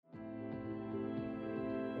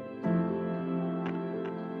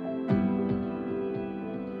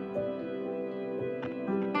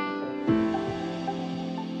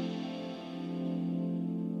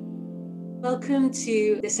Welcome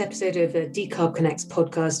to this episode of the Decarb Connects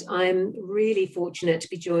podcast. I'm really fortunate to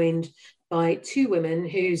be joined by two women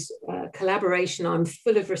whose collaboration I'm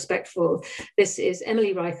full of respect for. This is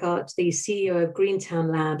Emily Reichert, the CEO of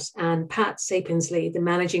Greentown Labs, and Pat Sapiensley, the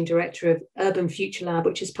Managing Director of Urban Future Lab,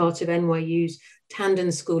 which is part of NYU's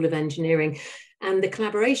Tandon School of Engineering. And the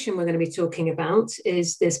collaboration we're going to be talking about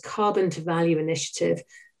is this Carbon to Value initiative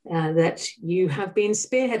that you have been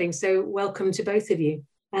spearheading. So welcome to both of you.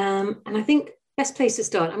 And I think best place to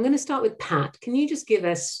start, I'm going to start with Pat. Can you just give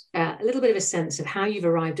us a little bit of a sense of how you've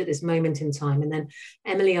arrived at this moment in time? And then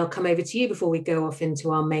Emily, I'll come over to you before we go off into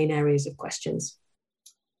our main areas of questions.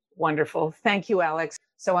 Wonderful. Thank you, Alex.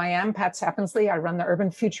 So I am Pat Sapiensley. I run the Urban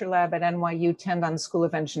Future Lab at NYU Tandon School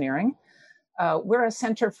of Engineering. We're a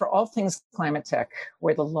center for all things climate tech.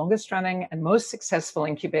 We're the longest running and most successful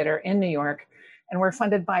incubator in New York. And we're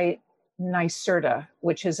funded by NYSERDA,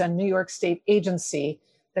 which is a New York State agency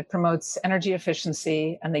that promotes energy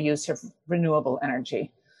efficiency and the use of renewable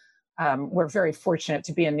energy. We're very fortunate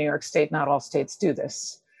to be in New York State. Not all states do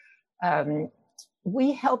this.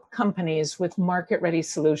 We help companies with market-ready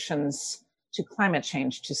solutions to climate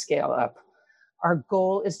change to scale up. Our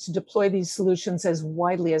goal is to deploy these solutions as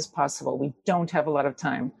widely as possible. We don't have a lot of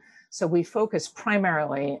time. So we focus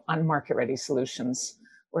primarily on market-ready solutions.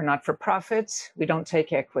 We're not for profit. We don't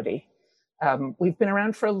take equity. We've been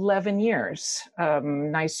around for 11 years.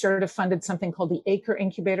 NYSERDA funded something called the Acre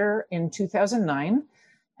Incubator in 2009,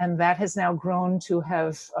 and that has now grown to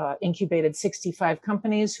have incubated 65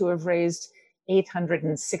 companies who have raised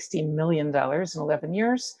 $860 million in 11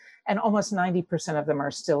 years, and almost 90% of them are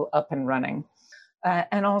still up and running.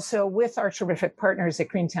 And also with our terrific partners at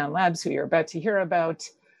Greentown Labs, who you're about to hear about,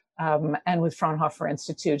 and with Fraunhofer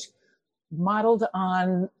Institute, modeled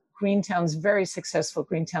on Greentown's very successful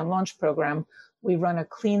Greentown Launch program, we run a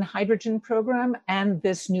clean hydrogen program and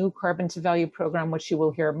this new Carbon to Value program, which you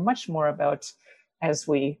will hear much more about as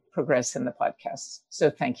we progress in the podcast.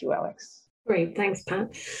 So thank you, Alex. Great, thanks,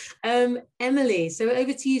 Pat. Emily, so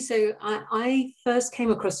over to you. So I first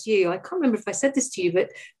came across you. I can't remember if I said this to you,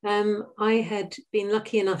 but I had been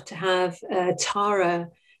lucky enough to have Tara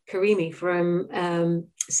Karimi from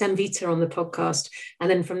Semvita on the podcast.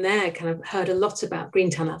 And then from there, kind of heard a lot about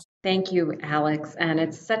Greentown Labs. Thank you, Alex. And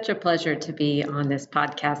it's such a pleasure to be on this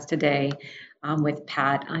podcast today with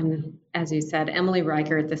Pat. I'm, as you said, Emily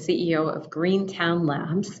Reichert, the CEO of Greentown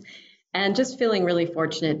Labs, and just feeling really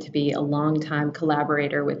fortunate to be a longtime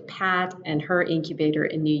collaborator with Pat and her incubator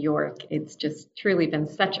in New York. It's just truly been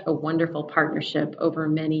such a wonderful partnership over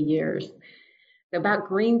many years. So about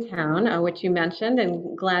Greentown, which you mentioned,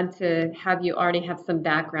 and glad to have you already have some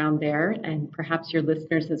background there, and perhaps your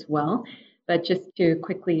listeners as well. But just to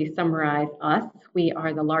quickly summarize us, we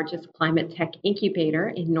are the largest climate tech incubator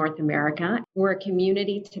in North America. We're a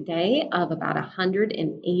community today of about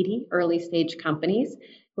 180 early stage companies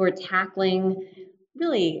who are tackling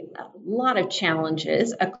really a lot of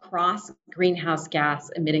challenges across greenhouse gas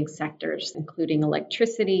emitting sectors, including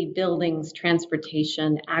electricity, buildings,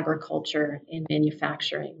 transportation, agriculture, and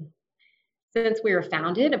manufacturing. Since we were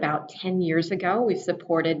founded about 10 years ago, we've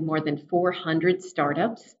supported more than 400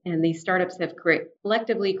 startups, and these startups have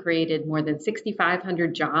collectively created more than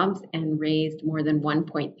 6,500 jobs and raised more than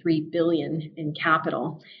 $1.3 billion in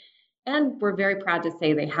capital. And we're very proud to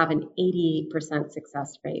say they have an 88%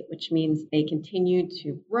 success rate, which means they continue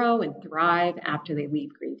to grow and thrive after they leave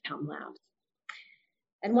Greentown Labs.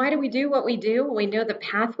 And why do we do what we do? Well, we know the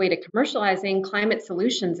pathway to commercializing climate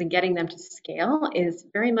solutions and getting them to scale is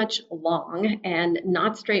very much long and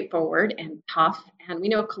not straightforward and tough. And we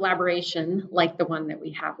know collaboration like the one that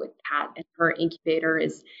we have with Pat and her incubator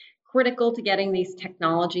is critical to getting these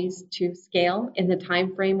technologies to scale in the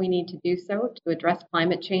time frame we need to do so to address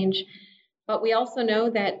climate change. But we also know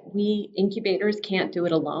that we incubators can't do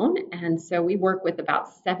it alone. And so we work with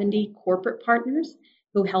about 70 corporate partners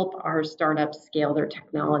who help our startups scale their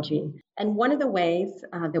technology. And one of the ways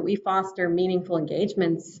that we foster meaningful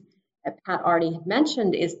engagements that Pat already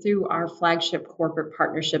mentioned is through our flagship Corporate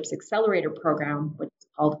Partnerships Accelerator program, which is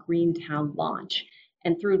called Greentown Launch.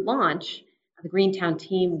 And through Launch, the Greentown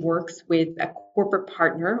team works with a corporate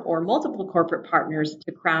partner or multiple corporate partners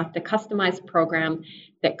to craft a customized program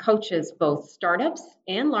that coaches both startups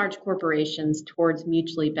and large corporations towards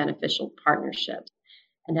mutually beneficial partnerships.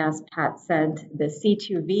 And as Pat said, the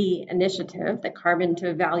C2V initiative, the Carbon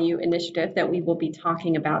to Value initiative that we will be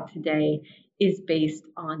talking about today, is based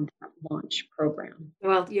on that launch program.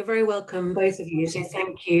 Well, you're very welcome, both of you, so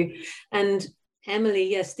thank you. And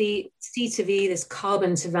Emily, yes, the C2V, this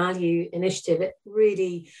Carbon to Value initiative, it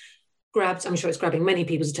really grabbed, I'm sure it's grabbing many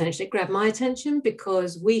people's attention. It grabbed my attention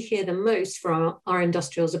because we hear the most from our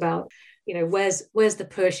industrials about where's the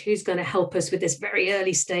push? Who's going to help us with this very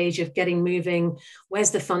early stage of getting moving?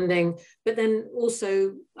 Where's the funding? But then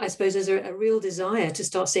also, I suppose there's a real desire to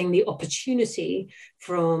start seeing the opportunity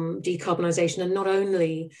from decarbonisation, and not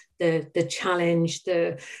only the challenge,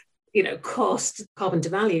 the cost. Carbon to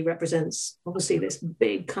value represents obviously this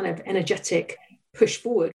big kind of energetic push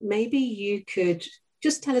forward. Maybe you could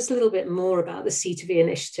just tell us a little bit more about the C2V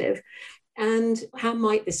initiative, and how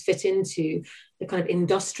might this fit into the kind of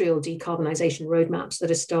industrial decarbonisation roadmaps that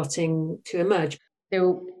are starting to emerge?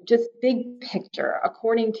 So just big picture,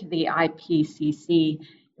 according to the IPCC,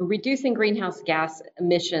 reducing greenhouse gas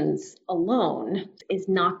emissions alone is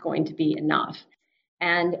not going to be enough.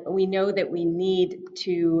 And we know that we need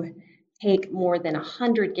to take more than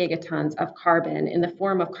 100 gigatons of carbon in the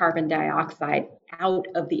form of carbon dioxide out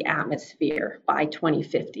of the atmosphere by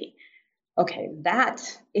 2050. Okay, that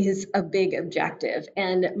is a big objective.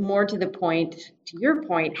 And more to the point, to your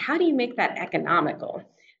point, how do you make that economical?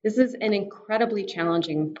 This is an incredibly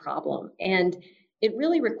challenging problem. And it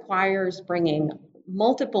really requires bringing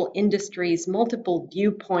multiple industries, multiple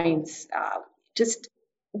viewpoints, just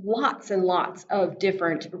lots and lots of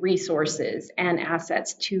different resources and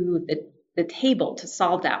assets to the table to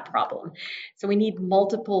solve that problem. So we need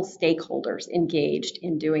multiple stakeholders engaged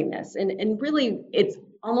in doing this. And really, it's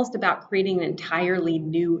almost about creating an entirely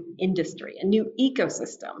new industry, a new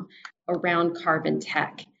ecosystem around carbon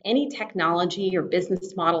tech. Any technology or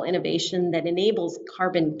business model innovation that enables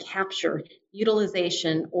carbon capture,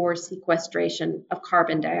 utilization, or sequestration of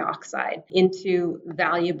carbon dioxide into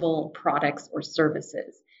valuable products or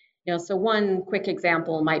services. So one quick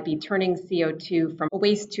example might be turning CO2 from a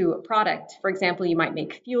waste to a product. For example, you might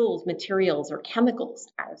make fuels, materials, or chemicals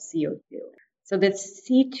out of CO2. So this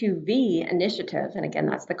C2V initiative, and again,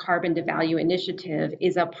 that's the Carbon to Value Initiative,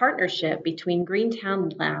 is a partnership between Greentown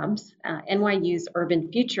Labs, NYU's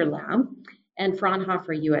Urban Future Lab, and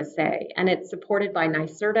Fraunhofer USA. And it's supported by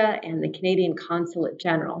NYSERDA and the Canadian Consulate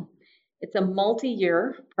General. It's a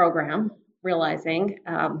multi-year program, realizing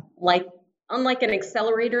unlike an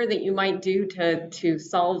accelerator that you might do to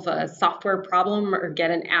solve a software problem or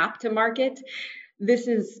get an app to market, this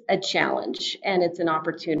is a challenge and it's an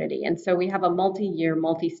opportunity. And so we have a multi-year,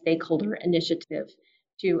 multi-stakeholder initiative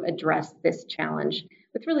to address this challenge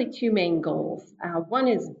with really two main goals. One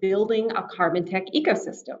is building a carbon tech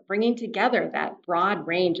ecosystem, bringing together that broad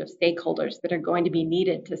range of stakeholders that are going to be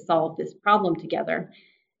needed to solve this problem together.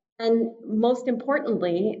 And most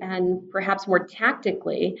importantly, and perhaps more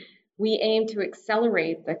tactically, we aim to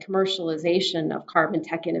accelerate the commercialization of carbon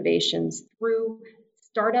tech innovations through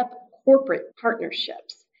startup corporate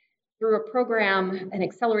partnerships, through a program, an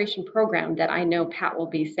acceleration program that I know Pat will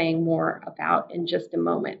be saying more about in just a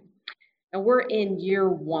moment. Now, we're in year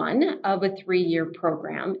one of a 3-year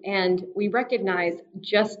program, and we recognize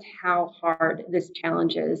just how hard this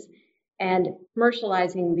challenge is. And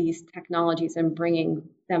commercializing these technologies and bringing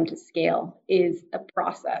them to scale is a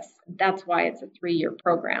process. That's why it's a 3-year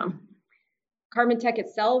program. Carbon tech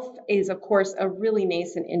itself is, of course, a really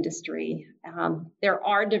nascent industry. There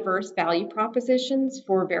are diverse value propositions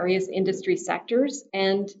for various industry sectors,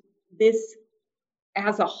 and this,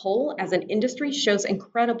 as a whole, as an industry, shows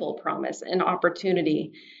incredible promise and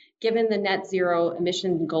opportunity, given the net zero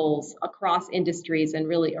emission goals across industries and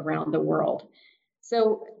really around the world.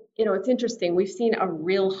 So, it's interesting. We've seen a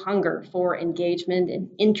real hunger for engagement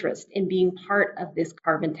and interest in being part of this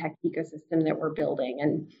carbon tech ecosystem that we're building.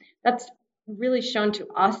 And that's really shown to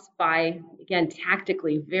us by, again,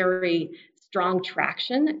 tactically very strong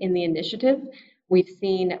traction in the initiative. We've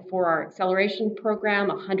seen for our acceleration program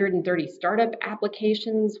 130 startup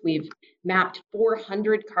applications. We've mapped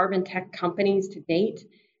 400 carbon tech companies to date.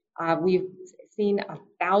 We've seen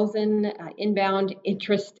 1,000 inbound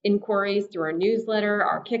interest inquiries through our newsletter.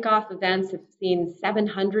 Our kickoff events have seen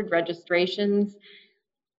 700 registrations.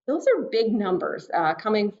 Those are big numbers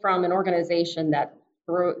coming from an organization that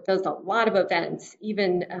does a lot of events.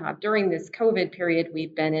 Even during this COVID period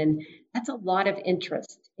we've been in, that's a lot of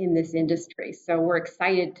interest in this industry. So we're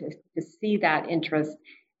excited to see that interest.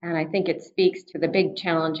 And I think it speaks to the big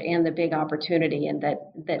challenge and the big opportunity, and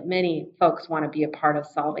that many folks want to be a part of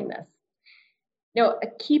solving this. Now, a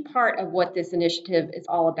key part of what this initiative is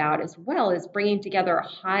all about as well is bringing together a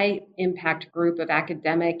high impact group of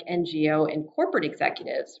academic, NGO, and corporate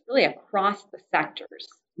executives really across the sectors,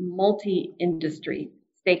 multi-industry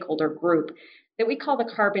stakeholder group that we call the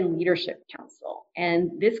Carbon Leadership Council.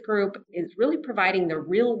 And this group is really providing the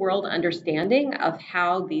real world understanding of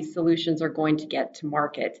how these solutions are going to get to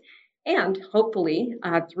market. And hopefully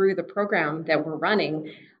through the program that we're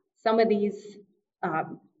running, some of these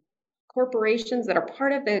corporations that are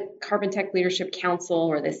part of the Carbon Tech Leadership Council,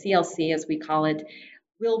 or the CLC as we call it,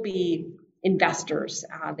 will be investors.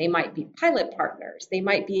 They might be pilot partners. They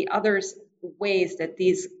might be others ways that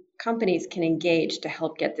these companies can engage to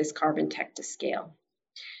help get this carbon tech to scale.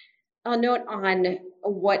 I'll note on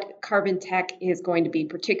what carbon tech is going to be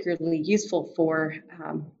particularly useful for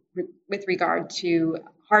with regard to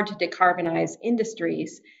hard to decarbonize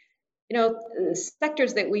industries. The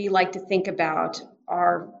sectors that we like to think about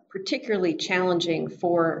are particularly challenging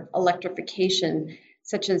for electrification,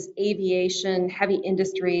 such as aviation, heavy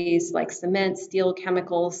industries like cement, steel,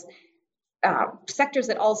 chemicals, sectors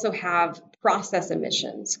that also have process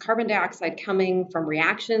emissions, carbon dioxide coming from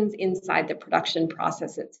reactions inside the production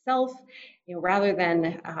process itself, rather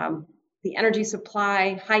than the energy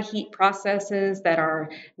supply, high heat processes that are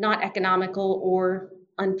not economical or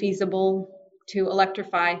unfeasible to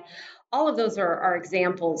electrify. All of those are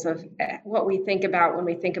examples of what we think about when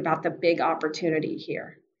we think about the big opportunity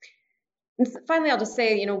here. And finally, I'll just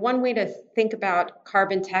say, one way to think about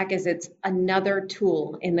carbon tech is it's another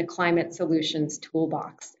tool in the climate solutions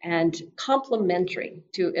toolbox and complementary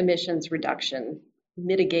to emissions reduction,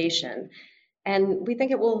 mitigation. And we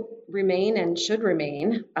think it will remain and should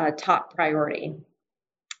remain a top priority.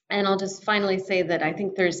 And I'll just finally say that I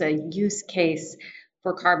think there's a use case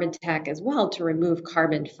for carbon tech as well to remove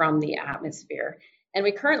carbon from the atmosphere. And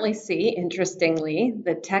we currently see, interestingly,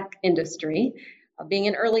 the tech industry being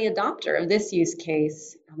an early adopter of this use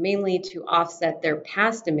case, mainly to offset their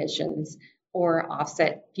past emissions or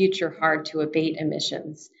offset future hard to abate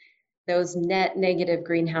emissions. Those net negative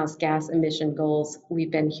greenhouse gas emission goals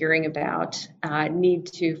we've been hearing about need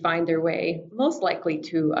to find their way, most likely,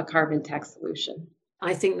 to a carbon tech solution.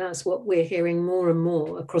 I think that's what we're hearing more and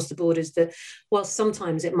more across the board, is that while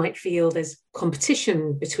sometimes it might feel there's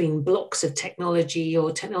competition between blocks of technology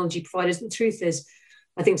or technology providers, the truth is,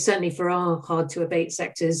 I think certainly for our hard to abate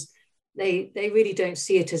sectors, they really don't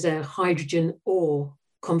see it as a hydrogen or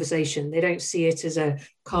conversation. They don't see it as a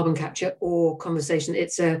carbon capture or conversation.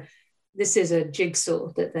 This is a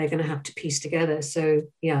jigsaw that they're going to have to piece together. So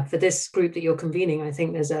yeah, for this group that you're convening, I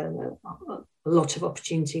think there's a lot of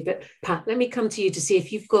opportunity. But Pat, let me come to you to see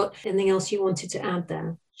if you've got anything else you wanted to add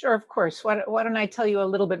there. Sure, of course. Why don't I tell you a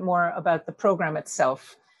little bit more about the program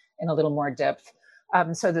itself in a little more depth.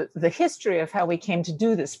 So the history of how we came to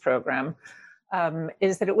do this program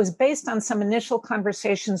is that it was based on some initial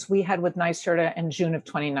conversations we had with NYSERDA in June of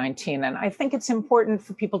 2019. And I think it's important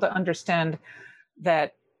for people to understand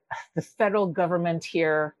that the federal government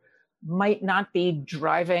here might not be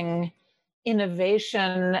driving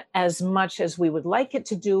innovation as much as we would like it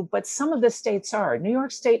to do, but some of the states are. New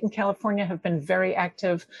York State and California have been very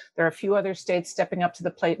active. There are a few other states stepping up to the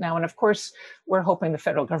plate now. And of course, we're hoping the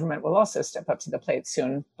federal government will also step up to the plate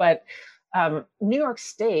soon. But New York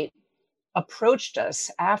State approached us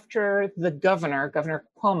after the Governor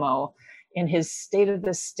Cuomo, in his State of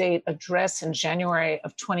the State address in January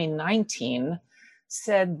of 2019,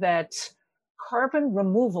 said that carbon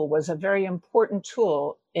removal was a very important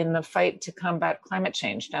tool in the fight to combat climate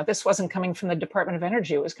change. Now, this wasn't coming from the Department of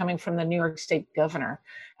Energy, it was coming from the New York State governor,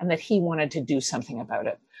 and that he wanted to do something about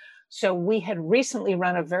it. So we had recently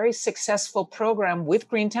run a very successful program with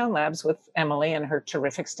Greentown Labs, with Emily and her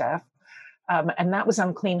terrific staff, and that was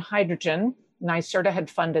on clean hydrogen. NYSERDA had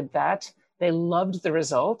funded that. They loved the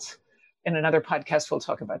result. In another podcast, we'll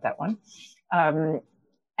talk about that one.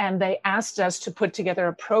 And they asked us to put together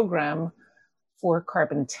a program for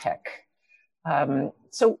carbon tech.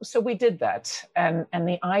 So we did that. And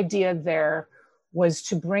the idea there was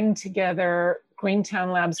to bring together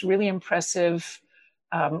Greentown Labs' really impressive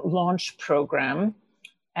launch program,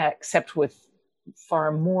 except with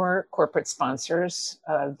far more corporate sponsors.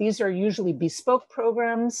 These are usually bespoke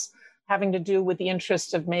programs having to do with the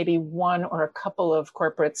interest of maybe one or a couple of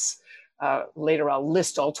corporates. Later, I'll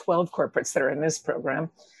list all 12 corporates that are in this program.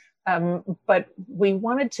 But we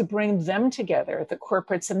wanted to bring them together, the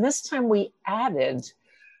corporates, and this time we added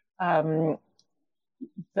the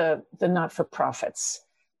not-for-profits,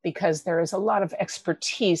 because there is a lot of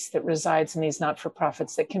expertise that resides in these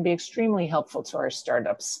not-for-profits that can be extremely helpful to our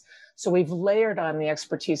startups. So we've layered on the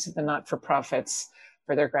expertise of the not-for-profits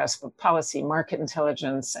for their grasp of policy, market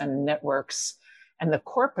intelligence, and networks. And the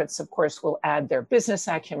corporates, of course, will add their business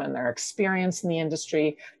acumen, their experience in the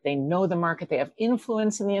industry. They know the market, they have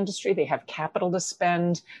influence in the industry, they have capital to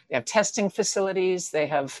spend, they have testing facilities, they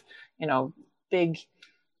have,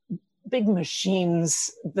 big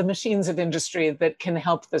machines, the machines of industry that can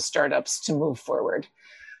help the startups to move forward.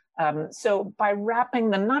 So by wrapping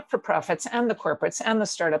the not-for-profits and the corporates and the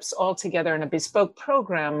startups all together in a bespoke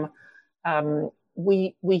program,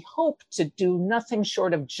 we hope to do nothing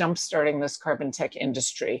short of jumpstarting this carbon tech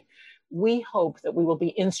industry. We hope that we will be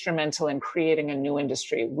instrumental in creating a new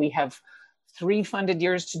industry. We have 3 funded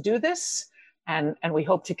years to do this, and we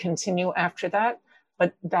hope to continue after that,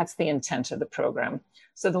 but that's the intent of the program.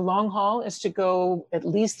 So the long haul is to go at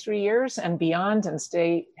least 3 years and beyond and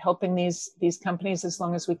stay helping these companies as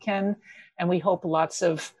long as we can. And we hope lots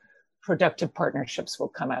of productive partnerships will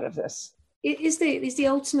come out of this. Is the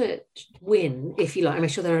ultimate win, if you like, I'm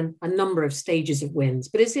sure there are a number of stages of wins,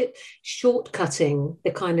 but is it shortcutting the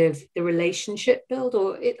kind of the relationship build,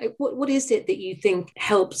 or what is it that you think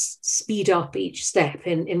helps speed up each step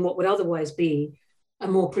in what would otherwise be a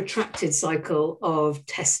more protracted cycle of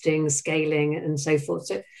testing, scaling, and so forth?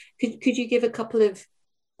 So could you give a couple of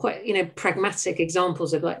quite pragmatic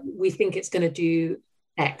examples of, like, we think it's going to do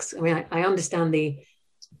X? I mean, I understand the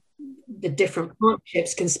different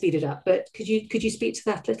partnerships can speed it up, but could you speak to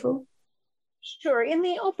that a little? Sure. In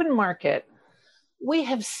the open market, we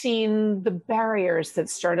have seen the barriers that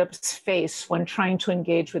startups face when trying to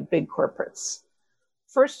engage with big corporates.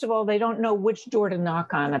 First of all, they don't know which door to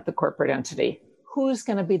knock on at the corporate entity. Who's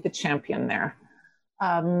going to be the champion there?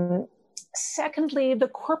 Secondly, the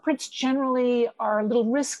corporates generally are a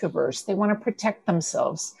little risk averse. They want to protect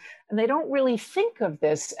themselves. And they don't really think of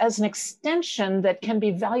this as an extension that can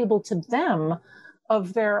be valuable to them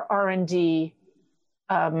of their R&D.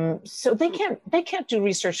 So they can't do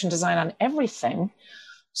research and design on everything.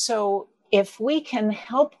 So if we can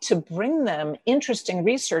help to bring them interesting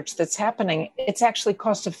research that's happening, it's actually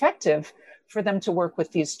cost effective for them to work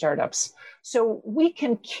with these startups. So we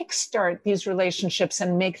can kickstart these relationships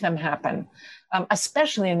and make them happen.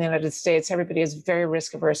 Especially in the United States, everybody is very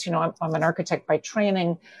risk averse. I'm an architect by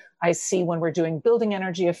training. I see when we're doing building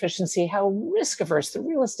energy efficiency, how risk averse the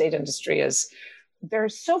real estate industry is. They're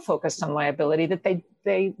so focused on liability that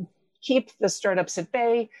they keep the startups at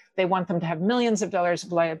bay. They want them to have millions of dollars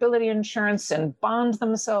of liability insurance and bond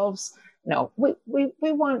themselves. No,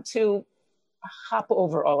 we want to hop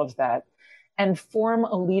over all of that and form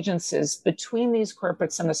allegiances between these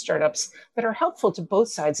corporates and the startups that are helpful to both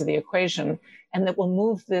sides of the equation and that will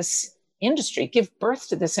move this industry, give birth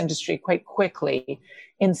to this industry quite quickly,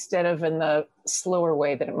 instead of in the slower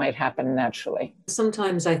way that it might happen naturally.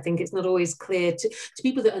 Sometimes I think it's not always clear to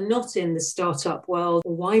people that are not in the startup world,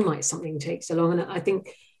 why might something take so long? And I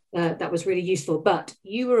think that was really useful. But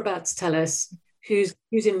you were about to tell us who's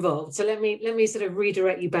involved. So let me sort of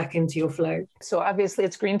redirect you back into your flow. So obviously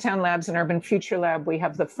it's Greentown Labs and Urban Future Lab. We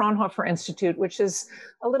have the Fraunhofer Institute, which is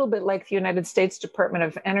a little bit like the United States Department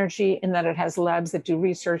of Energy in that it has labs that do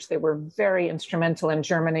research. They were very instrumental in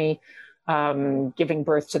Germany, giving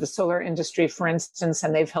birth to the solar industry, for instance,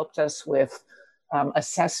 and they've helped us with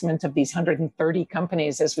assessment of these 130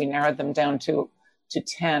 companies as we narrowed them down to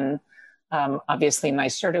 10. Obviously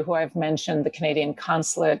NYSERDA, who I've mentioned, the Canadian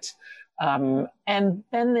Consulate, and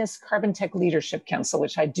then this Carbon Tech Leadership Council,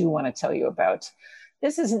 which I do want to tell you about.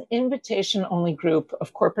 This is an invitation-only group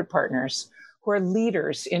of corporate partners who are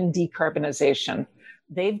leaders in decarbonization.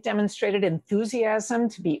 They've demonstrated enthusiasm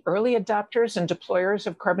to be early adopters and deployers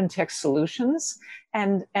of carbon tech solutions.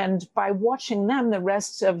 And by watching them, the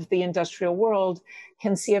rest of the industrial world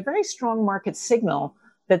can see a very strong market signal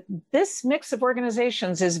that this mix of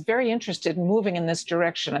organizations is very interested in moving in this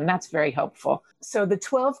direction, and that's very helpful. So the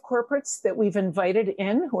 12 corporates that we've invited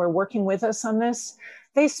in who are working with us on this,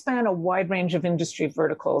 they span a wide range of industry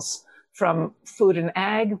verticals, from food and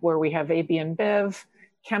ag, where we have AB InBev,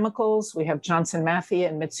 chemicals, we have Johnson Matthey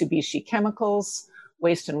and Mitsubishi Chemicals,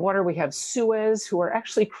 waste and water, we have Suez, who are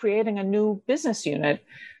actually creating a new business unit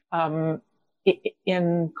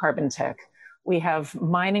in carbon tech. We have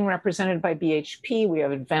mining represented by BHP. We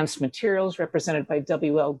have advanced materials represented by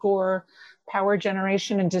WL Gore, power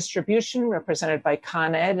generation and distribution represented by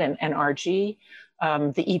Con Ed and NRG,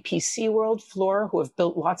 the EPC world, Fluor, who have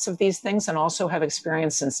built lots of these things and also have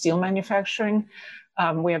experience in steel manufacturing.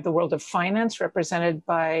 We have the world of finance represented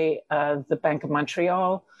by the Bank of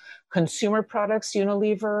Montreal, consumer products,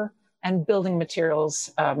 Unilever, and building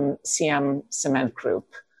materials, CM Cement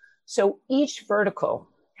Group. So each vertical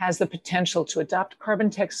has the potential to adopt carbon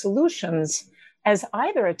tech solutions as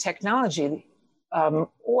either a technology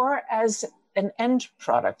or as an end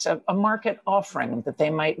product, a market offering that they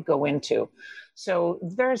might go into. So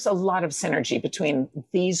there's a lot of synergy between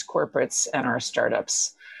these corporates and our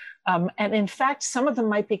startups. And in fact, some of them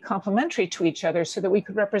might be complementary to each other so that we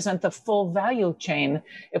could represent the full value chain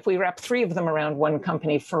if we wrap 3 of them around one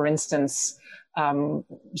company. For instance,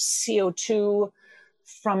 CO2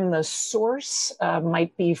 from the source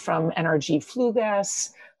might be from NRG flue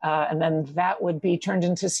gas, and then that would be turned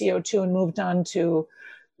into CO2 and moved on to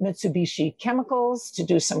Mitsubishi Chemicals to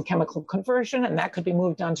do some chemical conversion, and that could be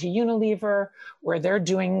moved on to Unilever, where they're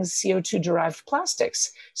doing CO2-derived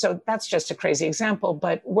plastics. So that's just a crazy example,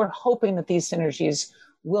 but we're hoping that these synergies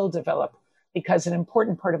will develop, because an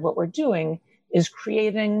important part of what we're doing is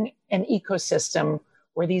creating an ecosystem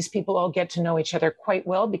where these people all get to know each other quite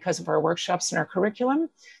well because of our workshops and our curriculum.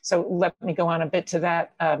 So let me go on a bit to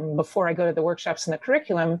that before I go to the workshops and the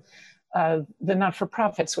curriculum, the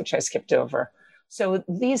not-for-profits, which I skipped over. So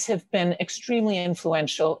these have been extremely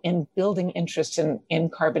influential in building interest in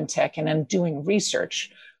carbon tech and in doing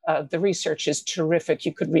research. The research is terrific.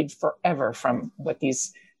 You could read forever from what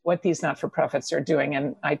these not-for-profits are doing,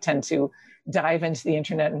 and I tend to dive into the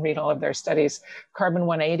internet and read all of their studies. Carbon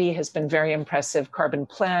 180 has been very impressive. Carbon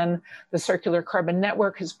Plan, the Circular Carbon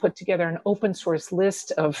Network has put together an open source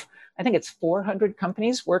list of, I think it's 400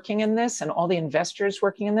 companies working in this, and all the investors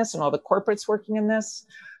working in this, and all the corporates working in this.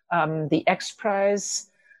 The X Prize,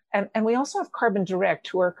 and we also have Carbon Direct,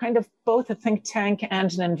 who are kind of both a think tank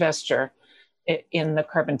and an investor in the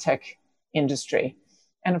carbon tech industry.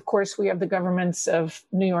 And of course, we have the governments of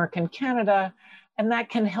New York and Canada, and that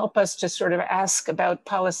can help us to sort of ask about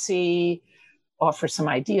policy, offer some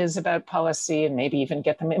ideas about policy, and maybe even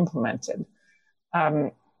get them implemented.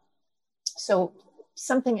 So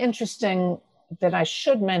something interesting that I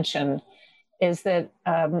should mention is that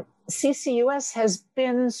CCUS has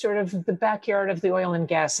been sort of the backyard of the oil and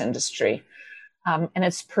gas industry. And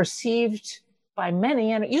it's perceived by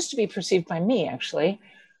many, and it used to be perceived by me, actually.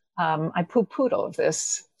 I poo-pooed all of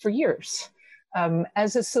this for years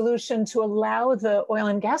as a solution to allow the oil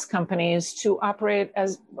and gas companies to operate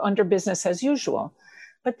as under business as usual.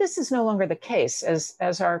 But this is no longer the case,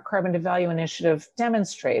 as our Carbon to Value initiative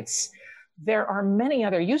demonstrates. There are many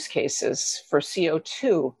other use cases for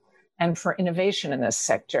CO2 and for innovation in this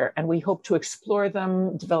sector, and we hope to explore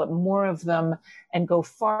them, develop more of them, and go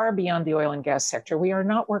far beyond the oil and gas sector. We are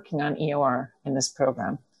not working on EOR in this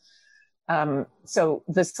program. So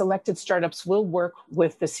the selected startups will work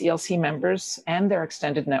with the CLC members and their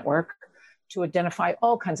extended network to identify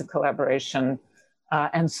all kinds of collaboration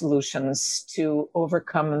and solutions to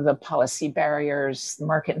overcome the policy barriers,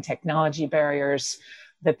 market and technology barriers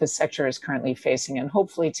that the sector is currently facing. And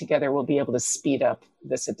hopefully together we'll be able to speed up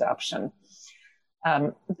this adoption.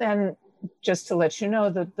 Then just to let you know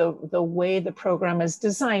that the way the program is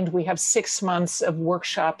designed, we have 6 months of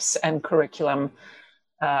workshops and curriculum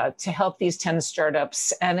to help these 10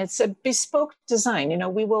 startups. And it's a bespoke design. You know,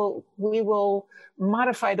 we will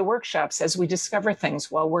modify the workshops as we discover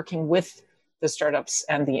things while working with the startups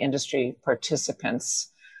and the industry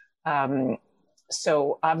participants.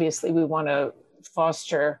 So obviously we want to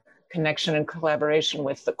foster connection and collaboration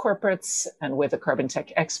with the corporates and with the carbon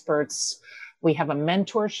tech experts. We have a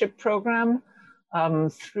mentorship program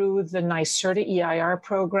through the NYSERDA EIR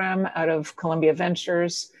program out of Columbia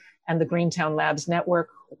Ventures and the Greentown Labs Network,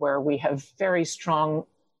 where we have very strong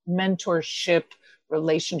mentorship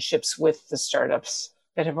relationships with the startups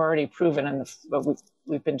that have already proven, and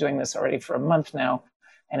we've been doing this already for a month now,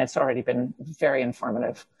 and it's already been very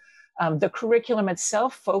informative. The curriculum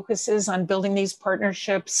itself focuses on building these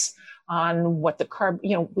partnerships, on what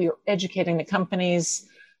we are educating the companies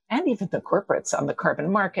and even the corporates on the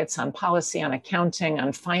carbon markets, on policy, on accounting,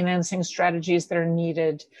 on financing strategies that are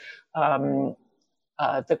needed.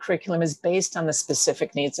 The curriculum is based on the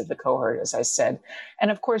specific needs of the cohort, as I said. And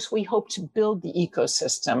of course, we hope to build the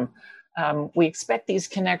ecosystem. We expect these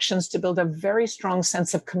connections to build a very strong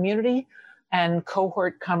sense of community and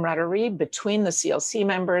cohort camaraderie between the CLC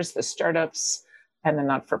members, the startups, and the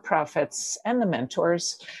not-for-profits, and the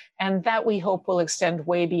mentors. And that we hope will extend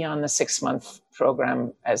way beyond the 6-month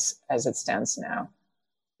program as it stands now.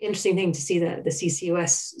 Interesting thing to see the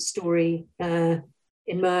CCUS story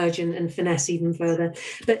emerge and finesse even further.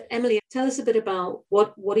 But Emily, tell us a bit about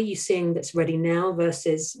what are you seeing that's ready now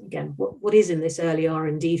versus, again, what is in this early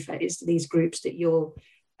R&D phase, these groups that you're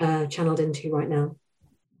channeled into right now?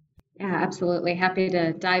 Yeah, absolutely. Happy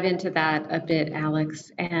to dive into that a bit,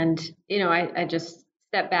 Alex. And, I just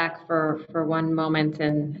step back for one moment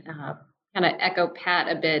and kind of echo Pat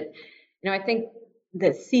a bit. I think the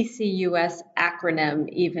CCUS acronym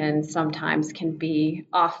even sometimes can be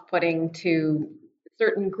off-putting to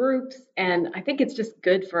certain groups. And I think it's just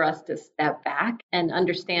good for us to step back and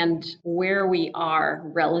understand where we are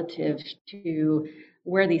relative to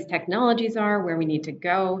where these technologies are, where we need to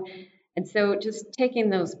go. And so just taking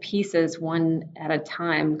those pieces one at a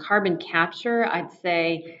time, carbon capture, I'd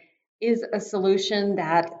say, is a solution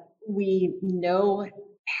that we know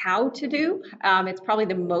how to do. It's probably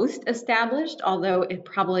the most established, although it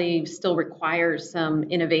probably still requires some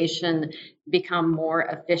innovation to become more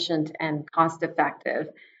efficient and cost effective.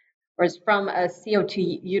 Whereas from a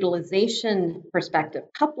CO2 utilization perspective,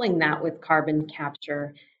 coupling that with carbon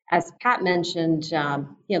capture, as Pat mentioned, the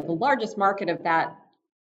largest market of that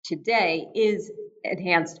today is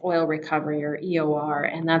enhanced oil recovery, or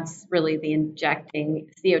EOR, and that's really the injecting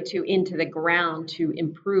CO2 into the ground to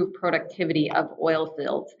improve productivity of oil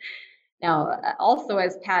fields. Now, also,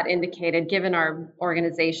 as Pat indicated, given our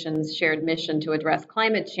organization's shared mission to address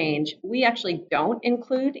climate change, we actually don't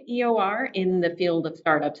include EOR in the field of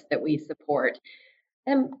startups that we support.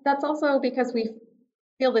 And that's also because we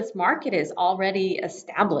feel this market is already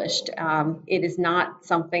established. It is not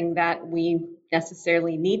something that we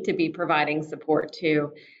necessarily need to be providing support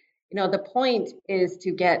to. The point is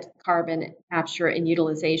to get carbon capture and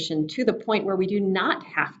utilization to the point where we do not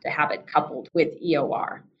have to have it coupled with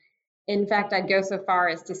EOR. In fact, I'd go so far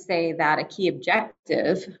as to say that a key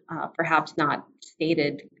objective, perhaps not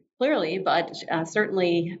stated clearly, but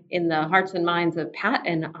certainly in the hearts and minds of Pat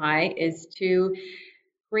and I, is to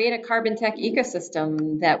create a carbon tech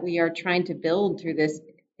ecosystem that we are trying to build through this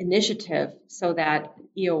initiative so that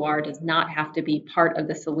EOR does not have to be part of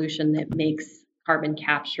the solution that makes carbon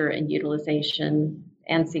capture and utilization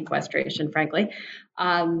and sequestration, frankly,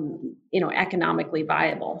 economically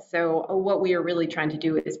viable. So what we are really trying to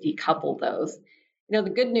do is decouple those. The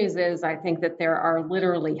good news is I think that there are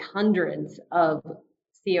literally hundreds of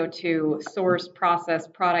CO2 source, process,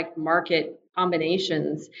 product, market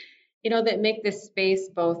combinations, that make this space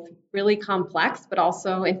both really complex, but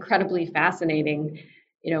also incredibly fascinating.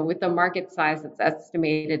 With the market size that's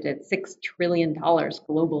estimated at $6 trillion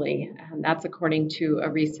globally, and that's according to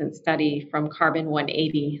a recent study from Carbon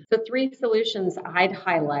 180. The three solutions I'd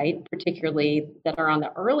highlight, particularly that are on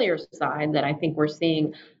the earlier side, that I think we're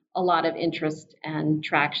seeing a lot of interest and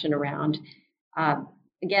traction around.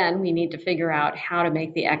 Again, we need to figure out how to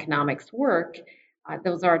make the economics work.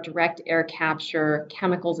 Those are direct air capture,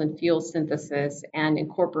 chemicals and fuel synthesis, and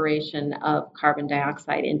incorporation of carbon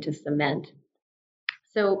dioxide into cement.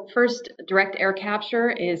 So first, direct air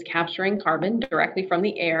capture is capturing carbon directly from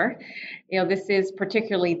the air. This is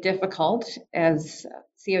particularly difficult as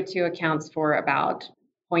CO2 accounts for about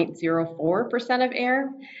 0.04% of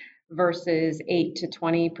air versus 8 to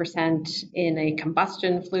 20% in a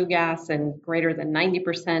combustion flue gas and greater than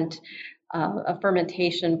 90% a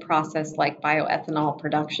fermentation process like bioethanol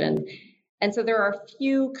production. And so there are a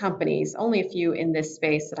few companies, only a few in this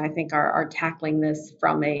space, that I think are tackling this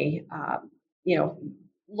from a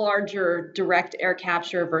larger direct air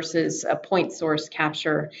capture versus a point source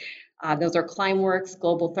capture. Those are Climeworks,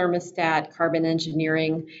 Global Thermostat, Carbon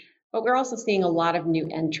Engineering, but we're also seeing a lot of new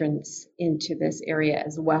entrants into this area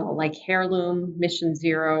as well, like Heirloom, Mission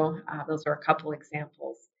Zero. Those are a couple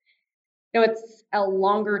examples. It's a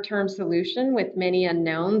longer term solution with many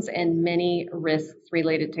unknowns and many risks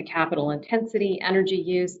related to capital intensity, energy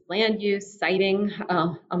use, land use, siting,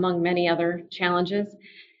 among many other challenges.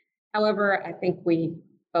 However, I think we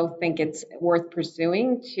both think it's worth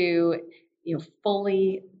pursuing to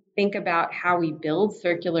fully think about how we build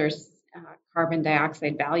circular carbon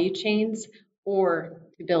dioxide value chains, or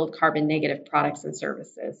to build carbon negative products and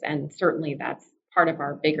services. And certainly that's part of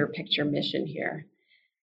our bigger picture mission here.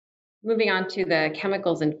 Moving on to the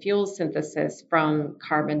chemicals and fuel synthesis from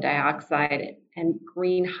carbon dioxide and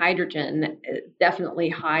green hydrogen, definitely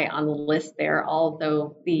high on the list there,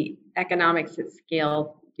 although the economics at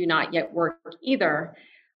scale do not yet work either.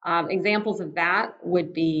 Examples of that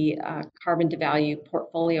would be carbon to value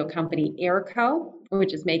portfolio company Airco,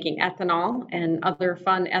 which is making ethanol and other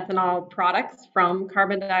fun ethanol products from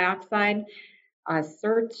carbon dioxide.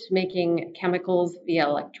 CERT, making chemicals via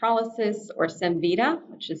electrolysis, or Semvita,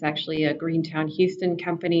 which is actually a Greentown, Houston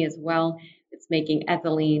company as well. It's making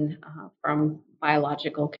ethylene from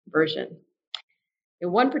biological conversion.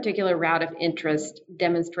 One particular route of interest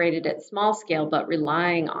demonstrated at small scale but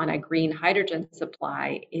relying on a green hydrogen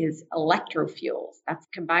supply is electrofuels. That's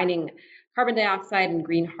combining carbon dioxide and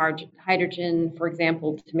green hydrogen, for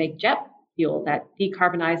example, to make jet fuel that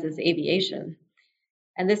decarbonizes aviation.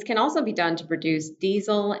 And this can also be done to produce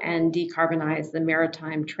diesel and decarbonize the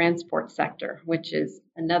maritime transport sector, which is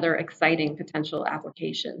another exciting potential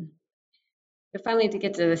application. But finally, to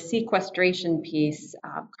get to the sequestration piece,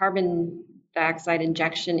 carbon dioxide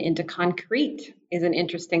injection into concrete is an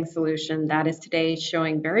interesting solution that is today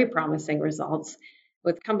showing very promising results,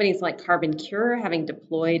 with companies like CarbonCure having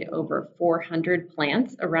deployed over 400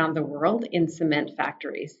 plants around the world in cement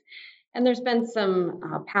factories. And there's been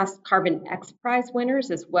some past Carbon X Prize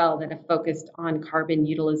winners as well that have focused on carbon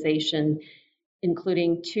utilization,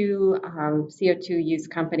 including two CO2 use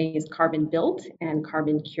companies, Carbon Built and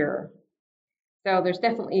CarbonCure. So there's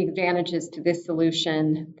definitely advantages to this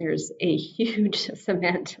solution. There's a huge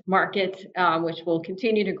cement market, which will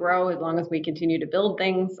continue to grow as long as we continue to build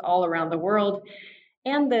things all around the world.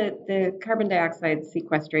 And the carbon dioxide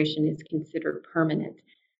sequestration is considered permanent.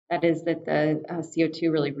 That is that the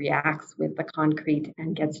CO2 really reacts with the concrete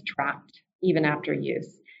and gets trapped even after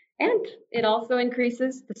use. And it also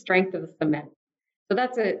increases the strength of the cement. So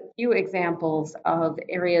that's a few examples of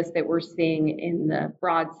areas that we're seeing in the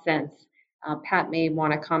broad sense. Pat may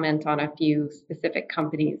want to comment on a few specific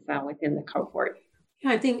companies within the cohort.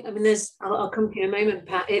 Yeah, I mean, I'll come to you in a moment,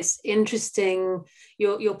 Pat. It's interesting,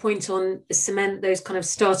 your point on the cement, those kind of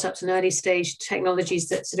startups and early stage technologies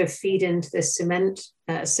that sort of feed into the cement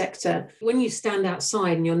sector. When you stand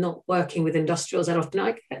outside and you're not working with industrials that often,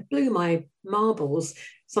 I blew my marbles,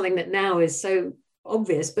 something that now is so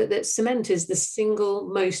obvious, but that cement is the single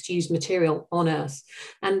most used material on Earth.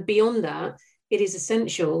 And beyond that, it is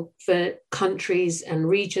essential for countries and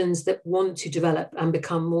regions that want to develop and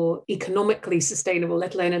become more economically sustainable,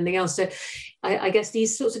 let alone anything else. So I guess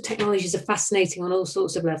these sorts of technologies are fascinating on all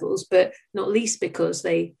sorts of levels, but not least because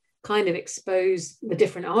they kind of expose the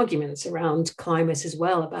different arguments around climate as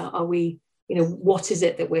well about what is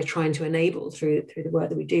it that we're trying to enable through the work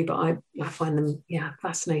that we do. But I find them,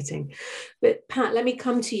 fascinating. But Pat, let me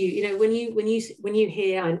come to you. When you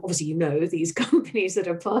hear, and obviously these companies that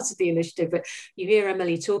are part of the initiative, but you hear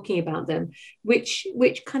Emily talking about them, which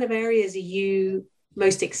kind of areas are you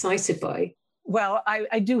most excited by? Well,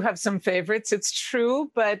 I do have some favorites, it's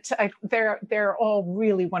true, but they're all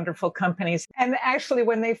really wonderful companies. And actually,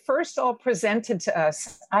 when they first all presented to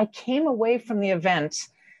us, I came away from the event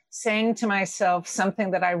saying to myself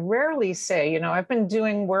something that I rarely say. I've been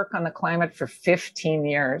doing work on the climate for 15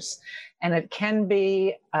 years, and it can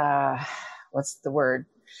be, what's the word?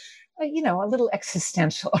 A little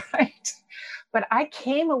existential, right? But I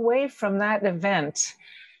came away from that event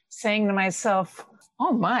saying to myself,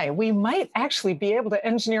 oh my, we might actually be able to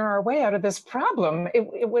engineer our way out of this problem.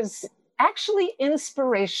 It was actually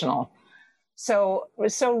inspirational. So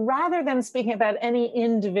rather than speaking about any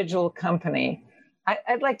individual company,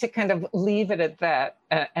 I'd like to kind of leave it at that.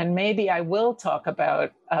 And maybe I will talk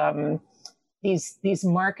about these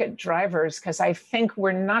market drivers, because I think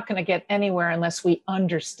we're not going to get anywhere unless we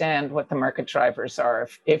understand what the market drivers are,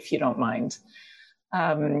 if you don't mind.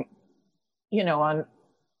 On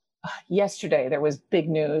yesterday, there was big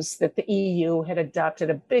news that the EU had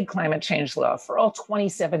adopted a big climate change law for all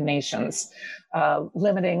 27 nations,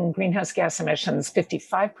 limiting greenhouse gas emissions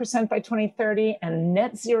 55% by 2030 and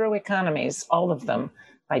net zero economies, all of them,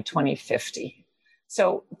 by 2050.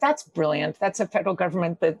 So that's brilliant. That's a federal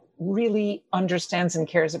government that really understands and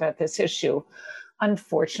cares about this issue.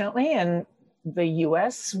 Unfortunately, in the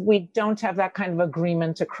US, we don't have that kind of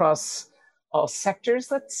agreement across all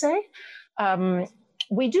sectors, let's say.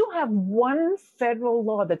 We do have one federal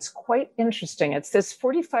law that's quite interesting. It's this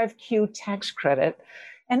 45Q tax credit,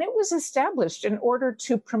 and it was established in order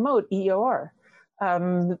to promote EOR.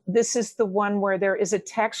 This is the one where there is a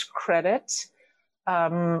tax credit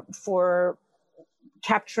for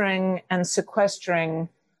capturing and sequestering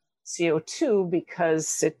CO2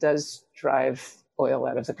 because it does drive oil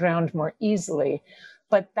out of the ground more easily.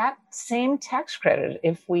 But that same tax credit,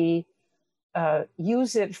 if we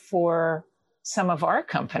use it for some of our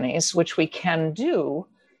companies, which we can do,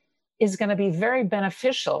 is going to be very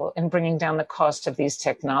beneficial in bringing down the cost of these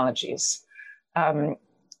technologies.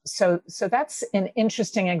 So that's an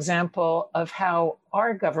interesting example of how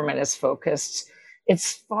our government is focused.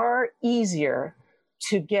 It's far easier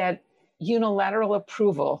to get unilateral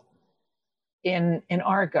approval in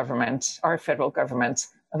our government, our federal government,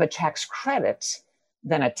 of a tax credit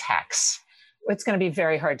than a tax. It's going to be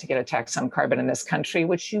very hard to get a tax on carbon in this country,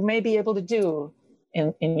 which you may be able to do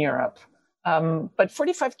in Europe. But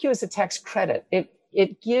 45Q is a tax credit.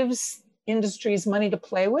 It gives industries money to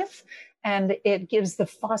play with, and it gives the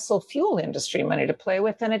fossil fuel industry money to play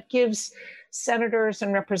with, and it gives senators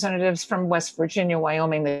and representatives from West Virginia,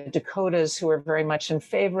 Wyoming, the Dakotas, who are very much in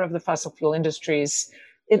favor of the fossil fuel industries,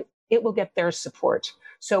 it will get their support.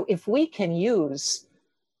 So if we can use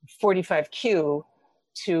 45Q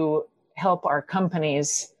to help our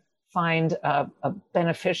companies find a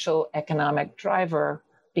beneficial economic driver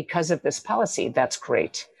because of this policy, that's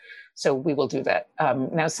great. So we will do that.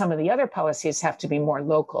 Now, some of the other policies have to be more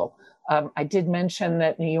local. I did mention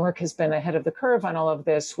that New York has been ahead of the curve on all of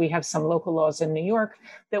this. We have some local laws in New York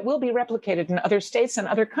that will be replicated in other states and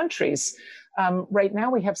other countries. Right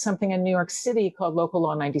now, we have something in New York City called Local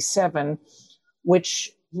Law 97,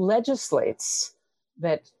 which legislates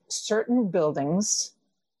that certain buildings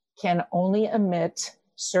can only emit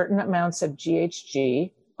certain amounts of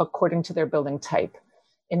GHG according to their building type.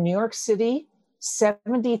 In New York City,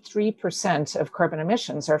 73% of carbon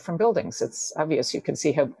emissions are from buildings. It's obvious, you can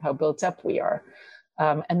see how built up we are.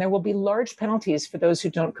 And there will be large penalties for those who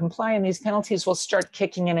don't comply, and these penalties will start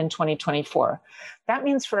kicking in 2024. That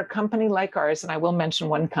means for a company like ours, and I will mention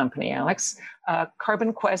one company, Alex,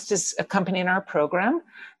 Carbon Quest is a company in our program.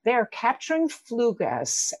 They are capturing flue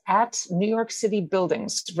gas at New York City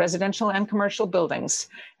buildings, residential and commercial buildings,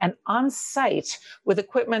 and on site with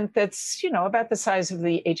equipment that's, about the size of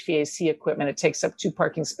the HVAC equipment. It takes up 2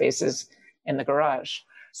 parking spaces in the garage.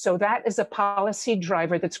 So that is a policy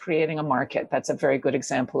driver that's creating a market. That's a very good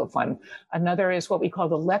example of one. Another is what we call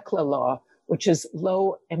the LECLA law, which is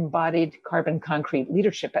Low Embodied Carbon Concrete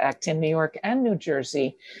Leadership Act in New York and New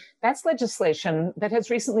Jersey. That's legislation that has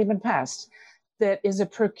recently been passed that is a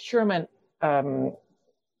procurement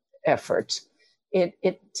effort.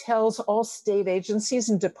 It tells all state agencies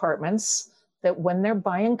and departments that when they're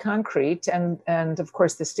buying concrete, and of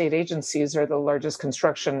course the state agencies are the largest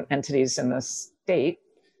construction entities in the state,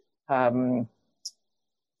 the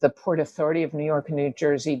Port Authority of New York and New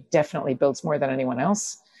Jersey definitely builds more than anyone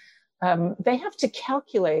else. They have to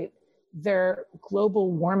calculate their global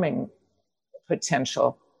warming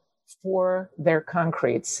potential for their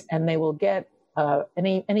concretes, and they will get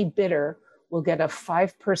any bidder will get a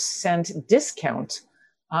 5% discount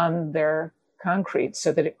on their concrete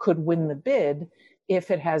so that it could win the bid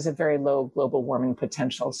if it has a very low global warming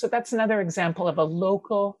potential. So that's another example of a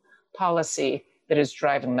local policy that is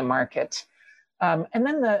driving the market. And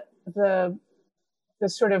then the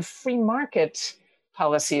sort of free market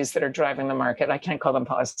policies that are driving the market, I can't call them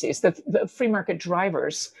policies, the free market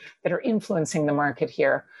drivers that are influencing the market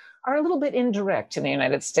here are a little bit indirect in the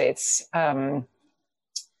United States.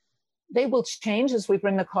 They will change as we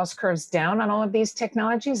bring the cost curves down on all of these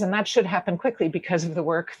technologies, and that should happen quickly because of the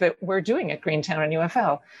work that we're doing at Greentown and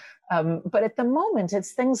UFL. But at the moment,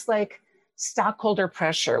 it's things like stockholder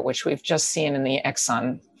pressure, which we've just seen in the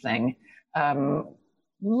Exxon thing.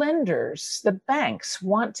 Lenders, the banks,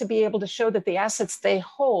 want to be able to show that the assets they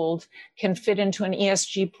hold can fit into an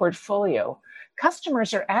ESG portfolio.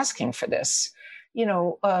 Customers are asking for this. The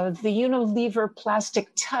Unilever plastic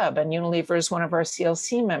tub, and Unilever is one of our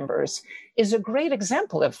CLC members, is a great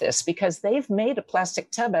example of this because they've made a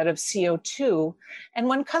plastic tub out of CO2. And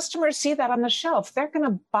when customers see that on the shelf, they're going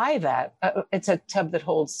to buy that. It's a tub that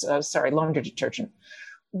holds, laundry detergent.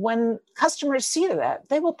 When customers see that,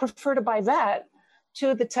 they will prefer to buy that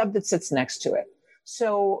to the tub that sits next to it.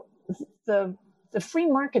 So the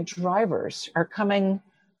free market drivers are coming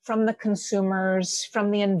from the consumers, from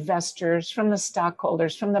the investors, from the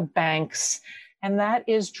stockholders, from the banks. And that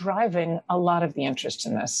is driving a lot of the interest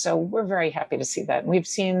in this. So we're very happy to see that. And we've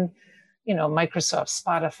seen, Microsoft,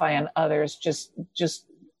 Spotify, and others just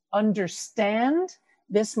understand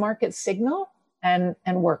this market signal and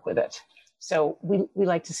work with it. So we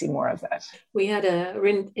like to see more of that. We had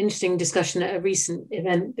an interesting discussion at a recent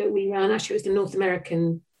event that we ran. Actually, it was the North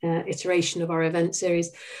American iteration of our event series.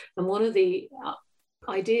 And one of the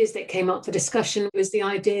ideas that came up for discussion was the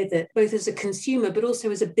idea that both as a consumer but also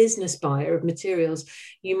as a business buyer of materials,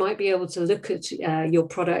 you might be able to look at your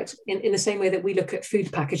product in the same way that we look at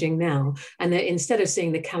food packaging now, and that instead of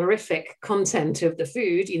seeing the calorific content of the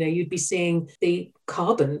food, you'd be seeing the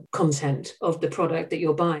carbon content of the product that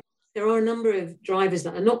you're buying. There are a number of drivers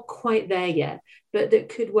that are not quite there yet, but that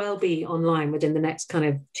could well be online within the next kind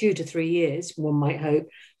of 2 to 3 years, one might hope,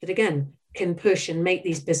 that again can push and make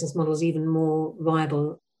these business models even more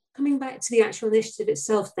viable. Coming back to the actual initiative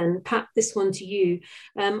itself then, Pat, this one to you.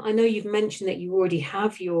 I know you've mentioned that you already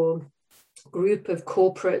have your group of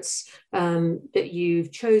corporates that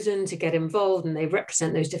you've chosen to get involved, and they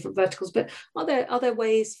represent those different verticals, but are there other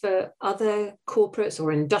ways for other corporates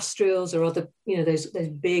or industrials or other, those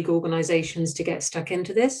big organizations to get stuck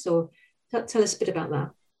into this? Or tell us a bit about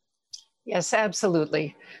that. Yes,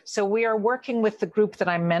 absolutely. So we are working with the group that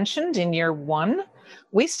I mentioned in year 1.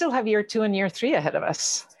 We still have year 2 and year 3 ahead of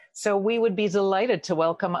us. So we would be delighted to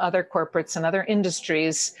welcome other corporates and other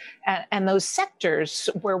industries. And those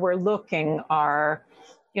sectors where we're looking are,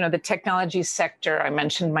 the technology sector. I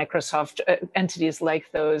mentioned Microsoft, entities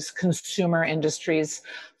like those, consumer industries,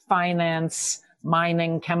 finance,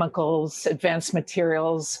 mining, chemicals, advanced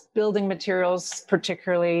materials, building materials,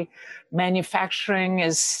 particularly. Manufacturing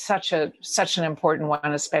is such an important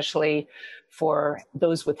one, especially for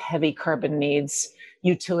those with heavy carbon needs.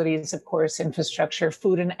 Utilities, of course, infrastructure,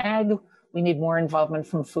 food and ag. We need more involvement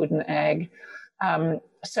from food and ag.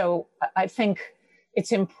 So I think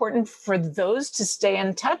It's important for those to stay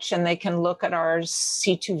in touch, and they can look at our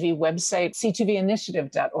C2V website,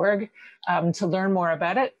 c2vinitiative.org, to learn more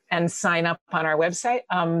about it and sign up on our website.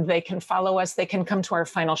 They can follow us. They can come to our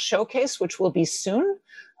final showcase, which will be soon.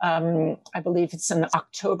 I believe it's in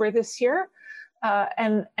October this year.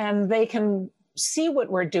 And they can see what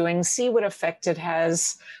we're doing, see what effect it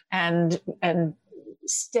has, and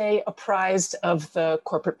stay apprised of the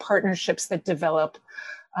corporate partnerships that develop.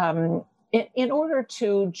 In order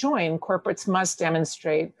to join, corporates must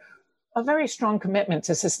demonstrate a very strong commitment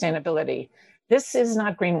to sustainability. This is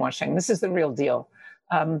not greenwashing. This is the real deal.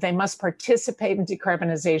 They must participate in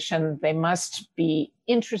decarbonization. They must be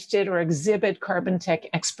interested or exhibit carbon tech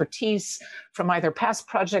expertise from either past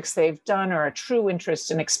projects they've done or a true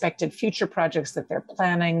interest in expected future projects that they're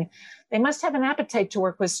planning. They must have an appetite to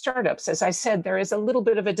work with startups. As I said, there is a little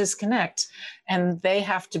bit of a disconnect, and they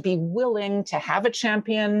have to be willing to have a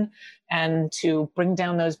champion and to bring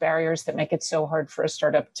down those barriers that make it so hard for a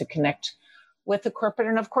startup to connect with the corporate.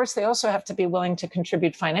 And of course, they also have to be willing to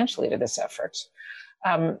contribute financially to this effort.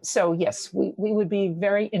 So yes, we would be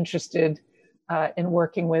very interested in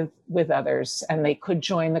working with others, and they could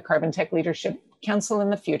join the Carbon Tech Leadership Council in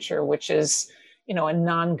the future, which is, a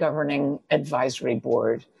non-governing advisory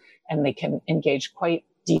board, and they can engage quite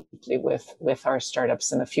deeply with our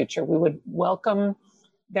startups in the future. We would welcome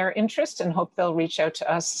their interest and hope they'll reach out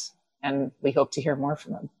to us, and we hope to hear more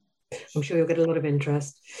from them. I'm sure you'll get a lot of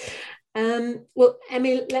interest. Well,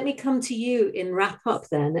 Emmy, let me come to you in wrap up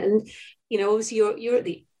then. And, obviously you're at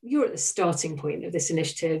the starting point of this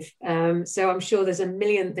initiative. So I'm sure there's a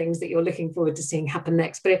million things that you're looking forward to seeing happen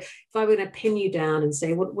next. But if I were going to pin you down and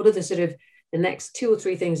say, what are the sort of the next 2 or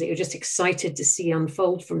 3 things that you're just excited to see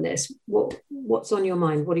unfold from this? What's on your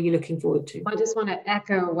mind? What are you looking forward to? I just want to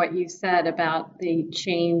echo what you said about the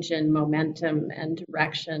change in momentum and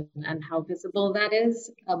direction and how visible that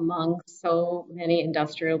is among so many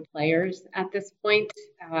industrial players at this point.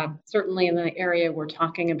 Certainly in the area we're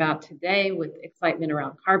talking about today with excitement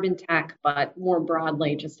around carbon tech, but more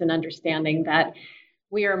broadly, just an understanding that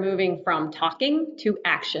we are moving from talking to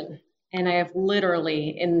action. And I have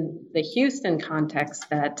literally, in the Houston context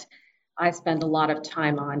that I spend a lot of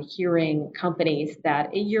time on, hearing companies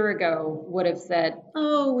that a year ago would have said,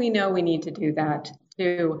 oh, we know we need to do that,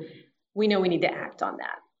 to we know we need to act on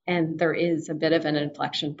that. And there is a bit of an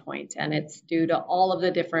inflection point, and it's due to all of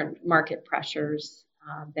the different market pressures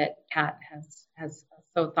that Pat has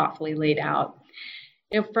so thoughtfully laid out.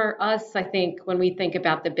 For us, I think when we think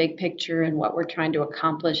about the big picture and what we're trying to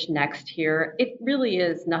accomplish next here, it really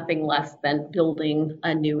is nothing less than building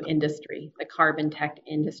a new industry, the carbon tech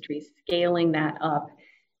industry, scaling that up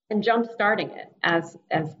and jump-starting it, as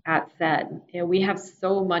Pat said. We have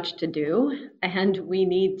so much to do, and we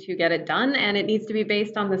need to get it done, and it needs to be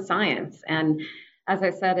based on the science. And as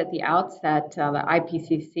I said at the outset, the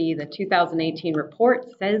IPCC, the 2018 report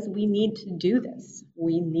says we need to do this.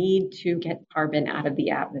 We need to get carbon out of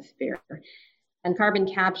the atmosphere. And carbon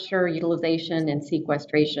capture, utilization, and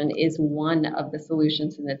sequestration is one of the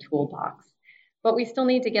solutions in the toolbox. But we still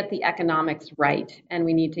need to get the economics right, and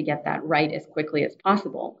we need to get that right as quickly as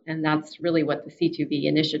possible. And that's really what the C2V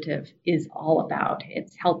initiative is all about.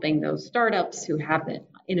 It's helping those startups who have the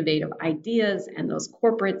innovative ideas and those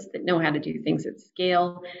corporates that know how to do things at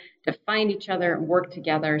scale to find each other and work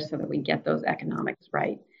together so that we get those economics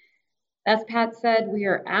right. As Pat said, we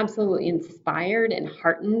are absolutely inspired and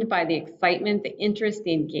heartened by the excitement, the interest,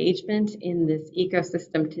 the engagement in this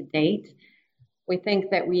ecosystem to date. We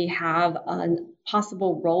think that we have a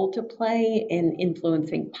possible role to play in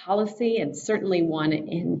influencing policy, and certainly one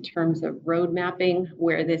in terms of road mapping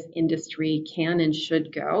where this industry can and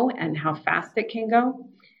should go and how fast it can go.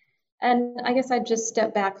 And I guess I'd just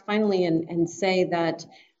step back finally and say that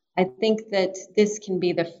I think that this can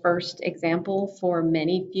be the first example for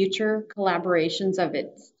many future collaborations of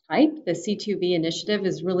its type. The C2V initiative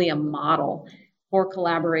is really a model for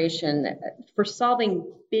collaboration for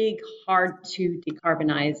solving big, hard to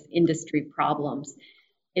decarbonize industry problems.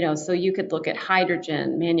 So you could look at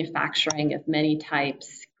hydrogen, manufacturing of many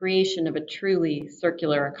types, creation of a truly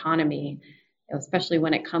circular economy, especially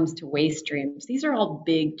when it comes to waste streams. These are all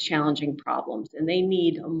big, challenging problems, and they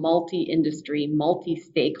need a multi-industry,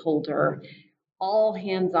 multi-stakeholder, all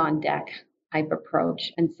hands on deck type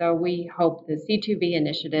approach. And so we hope the C2V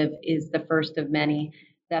initiative is the first of many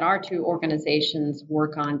that our two organizations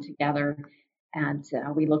work on together. And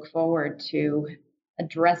we look forward to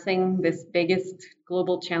addressing this biggest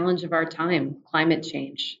global challenge of our time, climate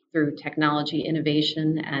change, through technology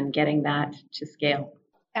innovation and getting that to scale.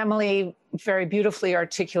 Emily very beautifully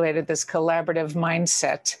articulated this collaborative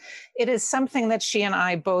mindset. It is something that she and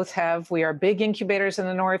I both have. We are big incubators in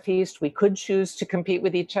the Northeast. We could choose to compete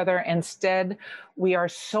with each other. Instead, we are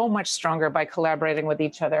so much stronger by collaborating with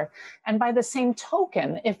each other. And by the same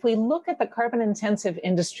token, if we look at the carbon-intensive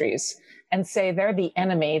industries and say they're the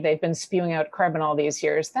enemy, they've been spewing out carbon all these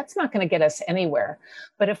years, that's not going to get us anywhere.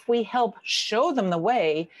 But if we help show them the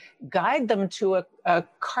way, guide them to a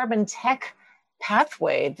carbon tech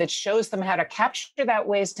pathway that shows them how to capture that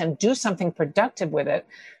waste and do something productive with it,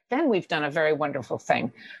 then we've done a very wonderful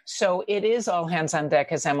thing. So it is all hands on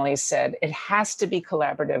deck, as Emily said. It has to be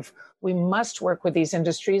collaborative. We must work with these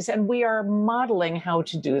industries, and we are modeling how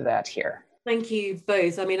to do that here. Thank you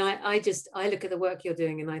both. I mean, I look at the work you're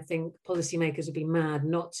doing and I think policymakers would be mad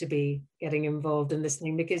not to be getting involved in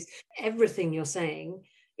listening, because everything you're saying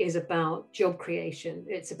is about job creation.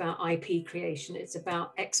 It's about IP creation. It's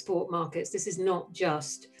about export markets. This is not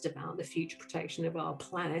just about the future protection of our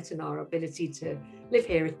planet and our ability to live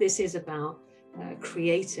here. This is about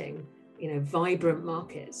creating, vibrant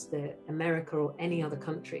markets that America or any other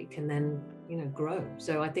country can then, grow.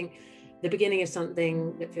 So I think the beginning of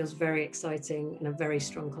something that feels very exciting and a very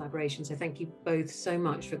strong collaboration. So thank you both so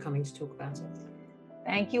much for coming to talk about it.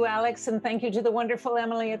 Thank you, Alex, and thank you to the wonderful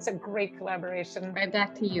Emily. It's a great collaboration. Right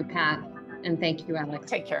back to you, Pat, and thank you, Alex.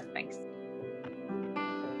 Take care. Thanks.